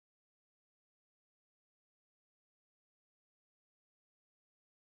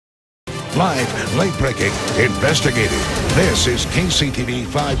Live, late-breaking, investigative. This is KCTV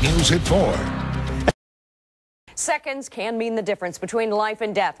 5 News at 4. Seconds can mean the difference between life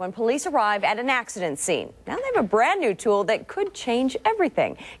and death when police arrive at an accident scene. Now they have a brand new tool that could change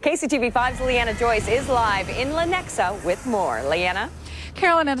everything. KCTV 5's Leanna Joyce is live in Lenexa with more. Leanna?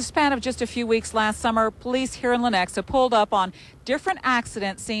 Carolyn, in a span of just a few weeks last summer, police here in Lenexa pulled up on different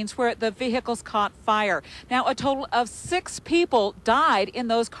accident scenes where the vehicles caught fire. Now, a total of 6 people died in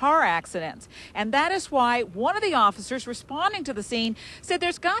those car accidents. And that is why one of the officers responding to the scene said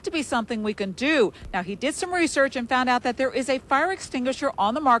there's got to be something we can do. Now, he did some research and found out that there is a fire extinguisher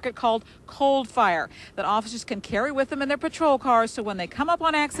on the market called Cold Fire that officers can carry with them in their patrol cars, so when they come up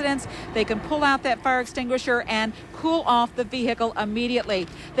on accidents, they can pull out that fire extinguisher and cool off the vehicle immediately.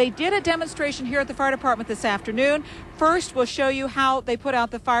 They did a demonstration here at the fire department this afternoon. First, we'll show you how they put out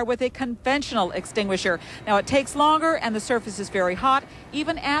the fire with a conventional extinguisher. Now, it takes longer and the surface is very hot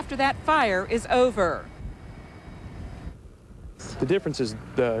even after that fire is over. The difference is,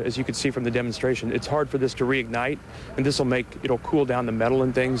 as you can see from the demonstration, it's hard for this to reignite, and it'll cool down the metal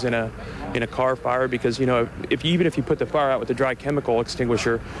and things in a car fire, because even if you put the fire out with a dry chemical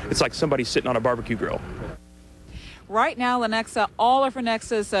extinguisher, it's like somebody sitting on a barbecue grill. Right now, Lenexa, all of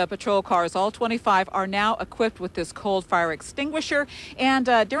Lenexa's patrol cars, all 25, are now equipped with this cold fire extinguisher. And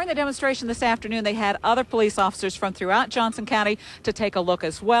during the demonstration this afternoon, they had other police officers from throughout Johnson County to take a look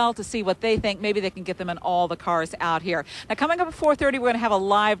as well to see what they think. Maybe they can get them in all the cars out here. Now, coming up at 4:30, we're going to have a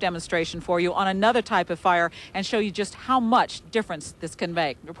live demonstration for you on another type of fire and show you just how much difference this can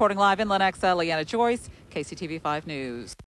make. Reporting live in Lenexa, Leanna Joyce, KCTV 5 News.